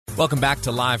Welcome back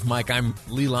to Live Mike. I'm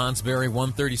Lee Lonsberry.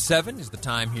 1:37 is the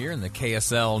time here in the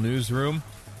KSL newsroom.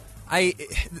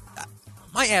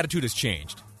 My attitude has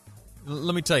changed.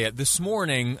 Let me tell you, this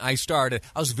morning I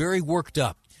was very worked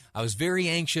up. I was very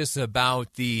anxious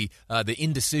about the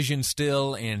indecision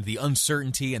still and the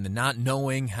uncertainty and the not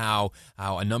knowing how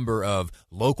a number of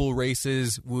local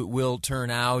races will turn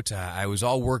out. I was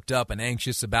all worked up and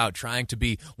anxious about trying to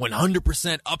be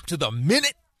 100% up to the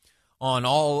minute on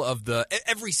all of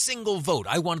every single vote.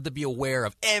 I wanted to be aware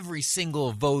of every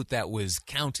single vote that was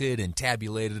counted and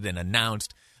tabulated and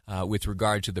announced with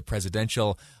regard to the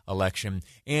presidential election.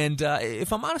 And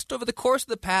if I'm honest, over the course of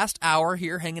the past hour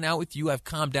here hanging out with you, I've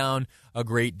calmed down a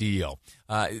great deal.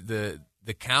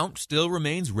 The count still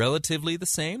remains relatively the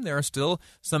same. There are still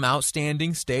some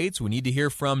outstanding states. We need to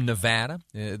hear from Nevada.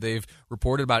 They've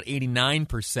reported about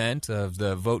 89% of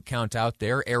the vote count out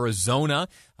there. Arizona,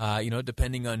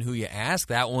 depending on who you ask,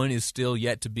 that one is still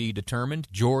yet to be determined.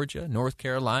 Georgia, North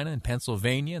Carolina, and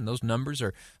Pennsylvania, and those numbers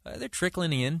they're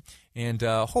trickling in. And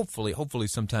hopefully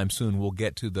sometime soon we'll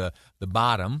get to the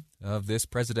bottom of this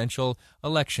presidential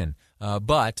election.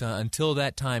 But until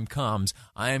that time comes,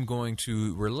 I am going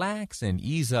to relax and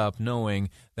ease up knowing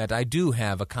that I do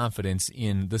have a confidence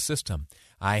in the system.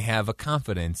 I have a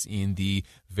confidence in the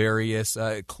various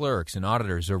clerks and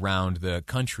auditors around the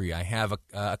country. I have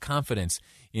a confidence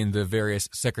in the various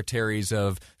secretaries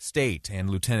of state and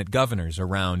lieutenant governors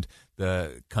around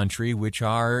the country, which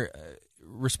are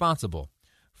responsible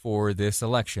for this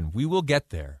election. We will get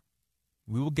there.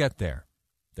 We will get there.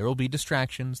 There will be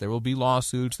distractions, there will be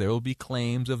lawsuits, there will be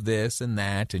claims of this and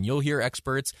that, and you'll hear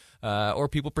experts or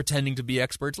people pretending to be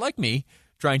experts like me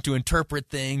trying to interpret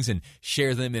things and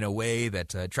share them in a way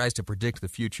that tries to predict the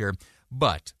future.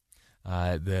 But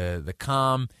the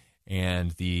calm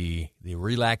and the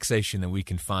relaxation that we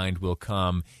can find will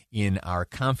come in our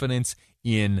confidence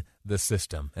in the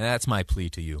system. And that's my plea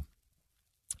to you.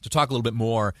 To talk a little bit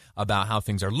more about how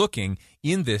things are looking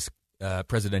in this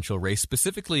presidential race,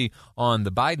 specifically on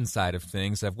the Biden side of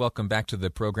things, I've welcomed back to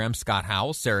the program Scott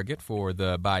Howell, surrogate for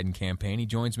the Biden campaign. He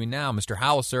joins me now. Mr.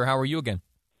 Howell, sir, how are you again?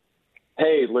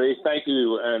 Hey, Lee, thank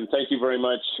you, and thank you very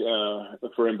much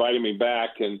for inviting me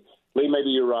back. And Lee, maybe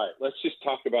you're right. Let's just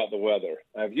talk about the weather.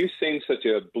 Have you seen such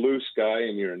a blue sky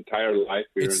in your entire life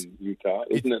here in Utah?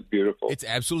 Isn't it beautiful? It's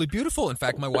absolutely beautiful. In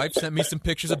fact, my wife sent me some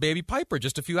pictures of baby Piper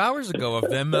just a few hours ago of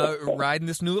them riding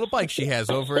this new little bike she has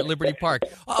over at Liberty Park.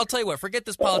 I'll tell you what, forget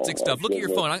this politics stuff. Look at your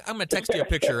phone. I'm going to text you a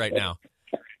picture right now.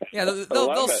 Yeah,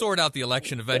 they'll sort out the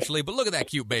election eventually, but look at that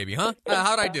cute baby, huh?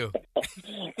 How'd I do?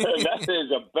 That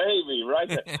is a baby, right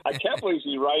there. I can't believe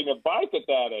she's riding a bike at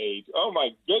that age. Oh, my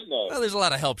goodness. Well, there's a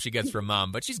lot of help she gets from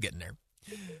Mom, but she's getting there.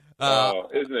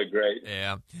 Isn't it great?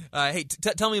 Yeah. Hey,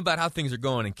 tell me about how things are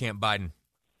going in Camp Biden.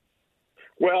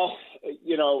 Well,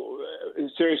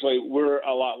 seriously, we're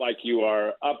a lot like you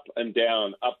are, up and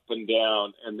down,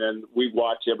 and then we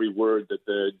watch every word that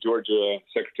the Georgia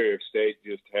Secretary of State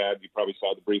just had. You probably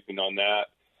saw the briefing on that.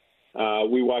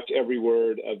 We watch every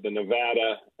word of the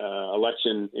Nevada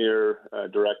election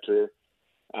director.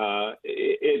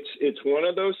 It's one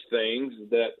of those things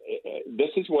that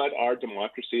this is what our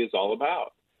democracy is all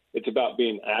about. It's about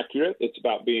being accurate. It's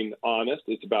about being honest.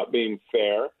 It's about being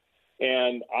fair.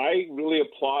 And I really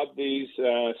applaud these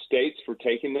states for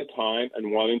taking the time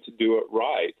and wanting to do it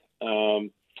right.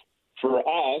 For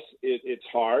us, it's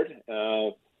hard.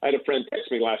 I had a friend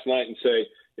text me last night and say,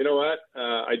 you know what,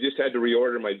 I just had to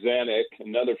reorder my Xanax.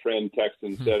 Another friend texted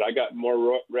and said, I got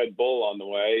more Red Bull on the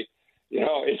way.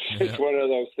 It's one of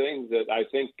those things that I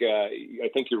think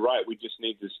you're right. We just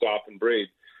need to stop and breathe.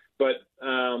 But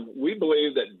we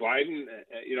believe that Biden,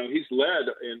 he's led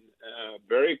in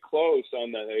very close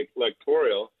on the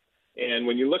electoral. And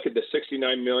when you look at the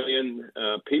 69 million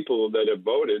people that have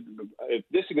voted,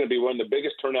 this is going to be one of the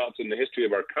biggest turnouts in the history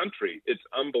of our country. It's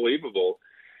unbelievable.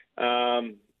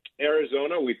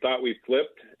 Arizona, we thought we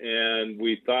flipped, and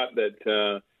we thought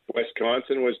that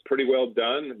Wisconsin was pretty well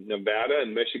done, Nevada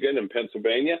and Michigan and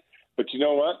Pennsylvania. But you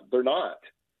know what? They're not.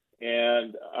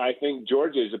 And I think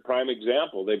Georgia is a prime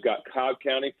example. They've got Cobb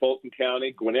County, Fulton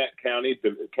County, Gwinnett County,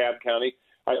 DeKalb County.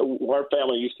 Our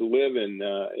family used to live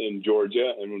in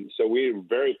Georgia, and so we're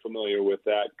very familiar with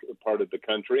that part of the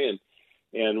country.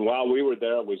 And while we were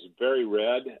there, it was very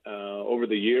red. Over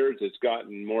the years, it's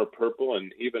gotten more purple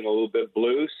and even a little bit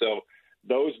blue. So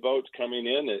those votes coming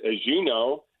in, as you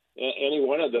know, any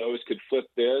one of those could flip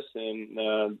this, and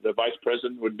the vice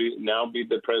president would now be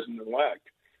the president-elect.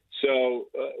 So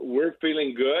we're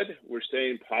feeling good. We're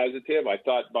staying positive. I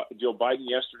thought Joe Biden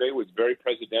yesterday was very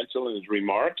presidential in his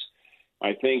remarks.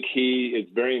 I think he is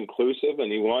very inclusive,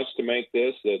 and he wants to make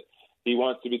this that He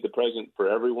wants to be the president for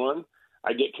everyone.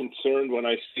 I get concerned when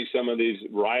I see some of these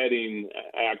rioting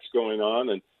acts going on,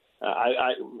 and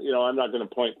I'm not going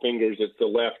to point fingers at the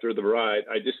left or the right.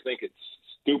 I just think it's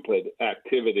stupid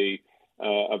activity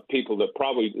of people that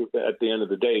probably at the end of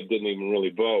the day didn't even really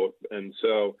vote. And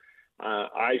so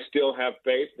I still have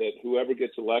faith that whoever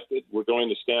gets elected, we're going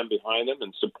to stand behind them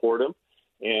and support them.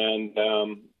 And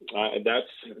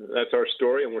that's our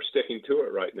story, and we're sticking to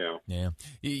it right now. Yeah.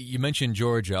 You mentioned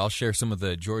Georgia. I'll share some of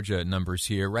the Georgia numbers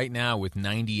here. Right now, with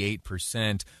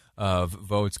 98% of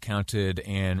votes counted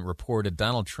and reported,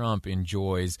 Donald Trump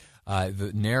enjoys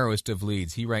the narrowest of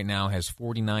leads. He right now has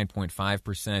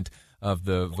 49.5% of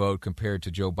the vote compared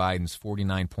to Joe Biden's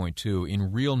 49.2.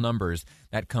 In real numbers,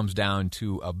 that comes down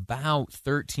to about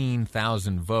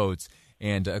 13,000 votes.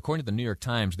 And according to the New York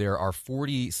Times, there are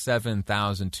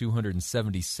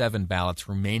 47,277 ballots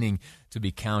remaining to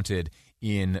be counted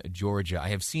in Georgia. I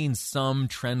have seen some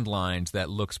trend lines that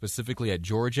look specifically at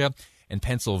Georgia and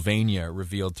Pennsylvania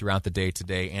revealed throughout the day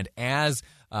today. And as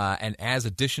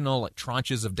additional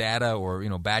tranches of data or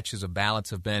batches of ballots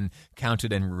have been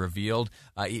counted and revealed,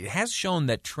 it has shown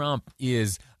that Trump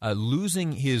is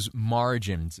losing his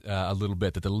margins a little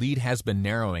bit, that the lead has been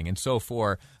narrowing. And so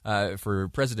for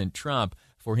President Trump,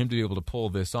 for him to be able to pull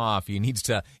this off, he needs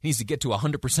to get to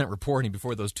 100% reporting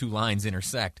before those two lines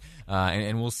intersect,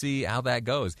 and we'll see how that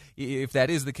goes. If that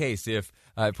is the case, if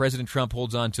President Trump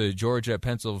holds on to Georgia,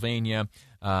 Pennsylvania,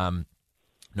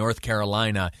 North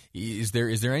Carolina, is there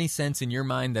any sense in your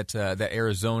mind that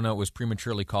Arizona was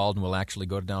prematurely called and will actually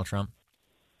go to Donald Trump?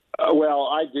 Well,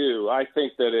 I do. I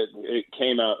think that it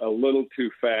came out a little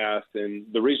too fast,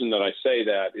 and the reason that I say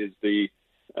that is the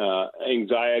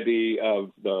anxiety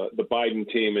of the Biden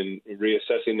team and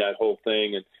reassessing that whole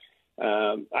thing. And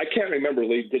I can't remember,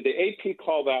 Lee, did the AP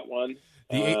call that one?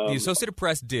 The Associated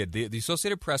Press did. The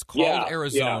Associated Press called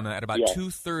Arizona at about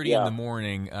 2:30 in the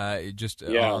morning,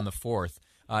 on the 4th.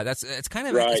 It's kind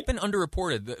of It's been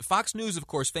underreported. Fox News, of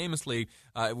course, famously,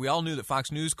 we all knew that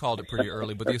Fox News called it pretty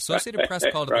early, but the Associated Press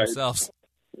called it themselves.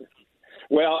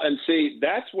 Well, and see,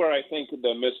 that's where I think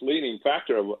the misleading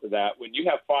factor of that, when you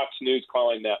have Fox News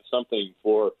calling that something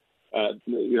for,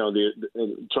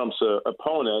 Trump's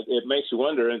opponent, it makes you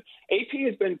wonder. And AP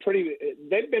has been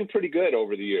they've been pretty good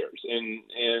over the years, and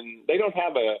they don't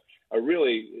have a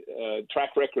really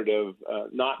track record of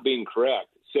not being correct.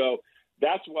 So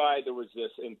that's why there was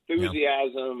this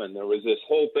enthusiasm, and there was this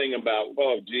whole thing about,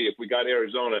 well, gee, if we got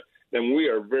Arizona, then we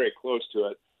are very close to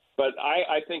it. But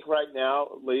I think right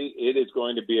now, Lee, it is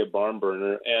going to be a barn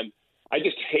burner. And I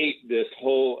just hate this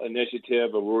whole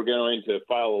initiative of we're going to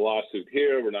file a lawsuit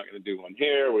here. We're not going to do one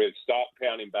here. We're going to stop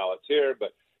counting ballots here,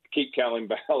 but keep counting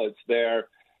ballots there.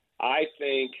 I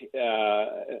think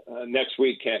next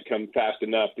week can't come fast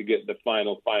enough to get the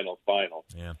final.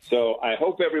 Yeah. So I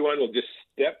hope everyone will just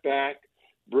step back,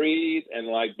 breathe, and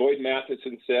like Boyd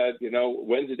Matheson said,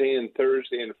 Wednesday and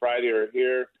Thursday and Friday are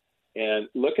here. And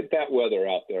look at that weather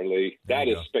out there, Lee. That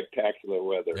is spectacular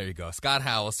weather. There you go. Scott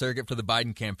Howell, surrogate for the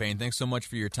Biden campaign. Thanks so much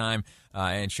for your time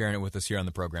and sharing it with us here on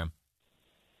the program.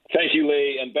 Thank you,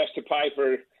 Lee, and best to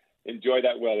Piper. Enjoy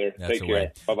that weather. That's Take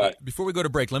care. Bye-bye. Before we go to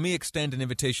break, let me extend an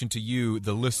invitation to you,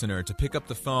 the listener, to pick up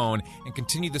the phone and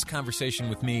continue this conversation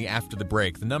with me after the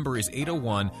break. The number is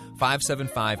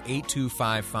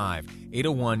 801-575-8255.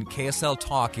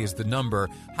 801-KSL-TALK is the number.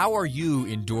 How are you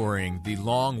enduring the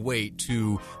long wait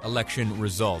to election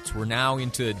results? We're now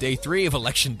into day 3 of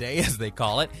Election Day, as they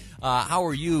call it. How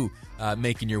are you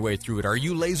making your way through it? Are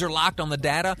you laser locked on the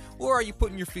data, or are you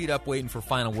putting your feet up waiting for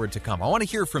final word to come? I want to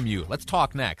hear from you. Let's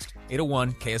talk next.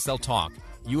 801-KSL-TALK.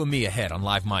 You and me ahead on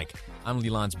Live Mike. I'm Lee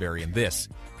Lonsberry, and this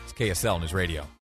is KSL News Radio.